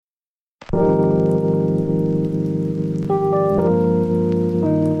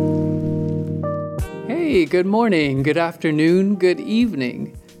good morning, good afternoon, good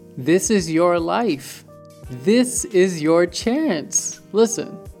evening. This is your life. This is your chance.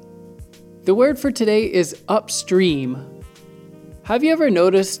 Listen, the word for today is upstream. Have you ever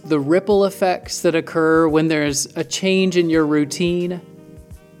noticed the ripple effects that occur when there's a change in your routine?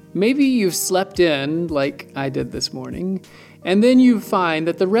 Maybe you've slept in, like I did this morning, and then you find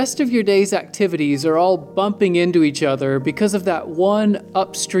that the rest of your day's activities are all bumping into each other because of that one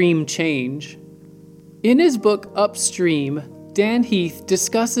upstream change. In his book Upstream, Dan Heath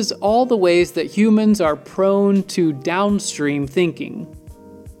discusses all the ways that humans are prone to downstream thinking.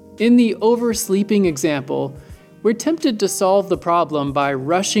 In the oversleeping example, we're tempted to solve the problem by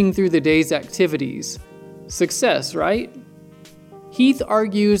rushing through the day's activities. Success, right? Heath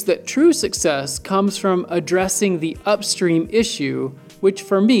argues that true success comes from addressing the upstream issue, which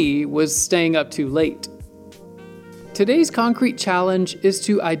for me was staying up too late. Today's concrete challenge is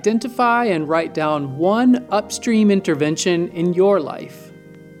to identify and write down one upstream intervention in your life.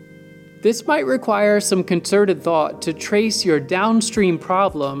 This might require some concerted thought to trace your downstream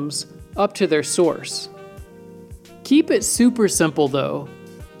problems up to their source. Keep it super simple though.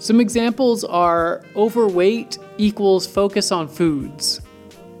 Some examples are overweight equals focus on foods.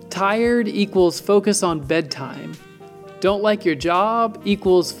 Tired equals focus on bedtime. Don't like your job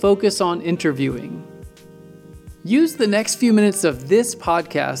equals focus on interviewing. Use the next few minutes of this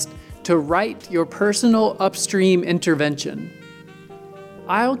podcast to write your personal upstream intervention.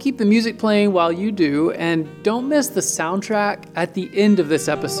 I'll keep the music playing while you do, and don't miss the soundtrack at the end of this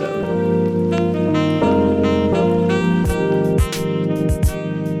episode.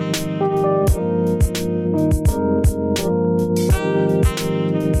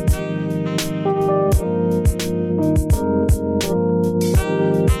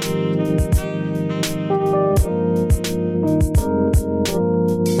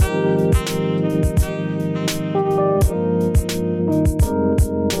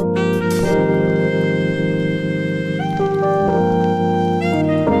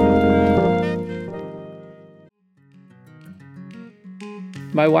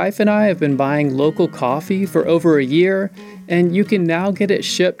 My wife and I have been buying local coffee for over a year, and you can now get it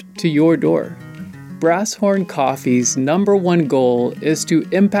shipped to your door. Brass Horn Coffee's number one goal is to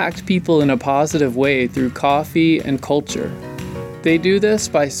impact people in a positive way through coffee and culture. They do this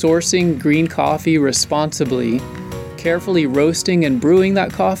by sourcing green coffee responsibly, carefully roasting and brewing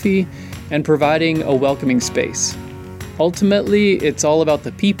that coffee, and providing a welcoming space. Ultimately, it's all about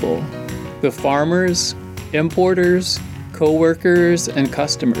the people, the farmers, importers, co-workers, and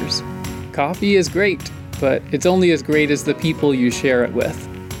customers. Coffee is great, but it's only as great as the people you share it with.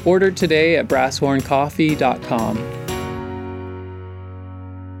 Order today at brasshorncoffee.com.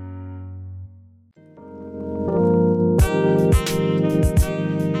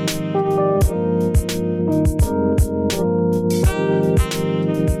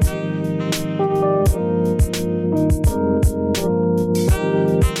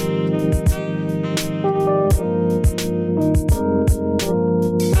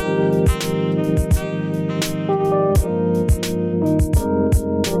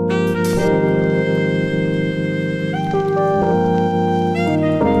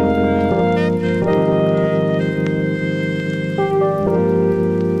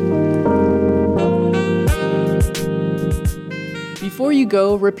 Before you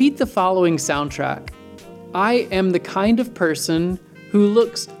go, repeat the following soundtrack. I am the kind of person who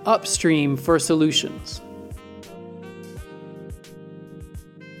looks upstream for solutions.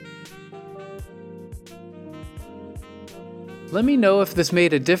 Let me know if this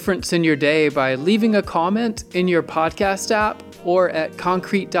made a difference in your day by leaving a comment in your podcast app or at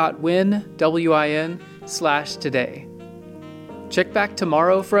concrete.win/today. Check back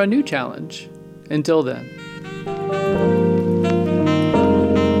tomorrow for a new challenge. Until then.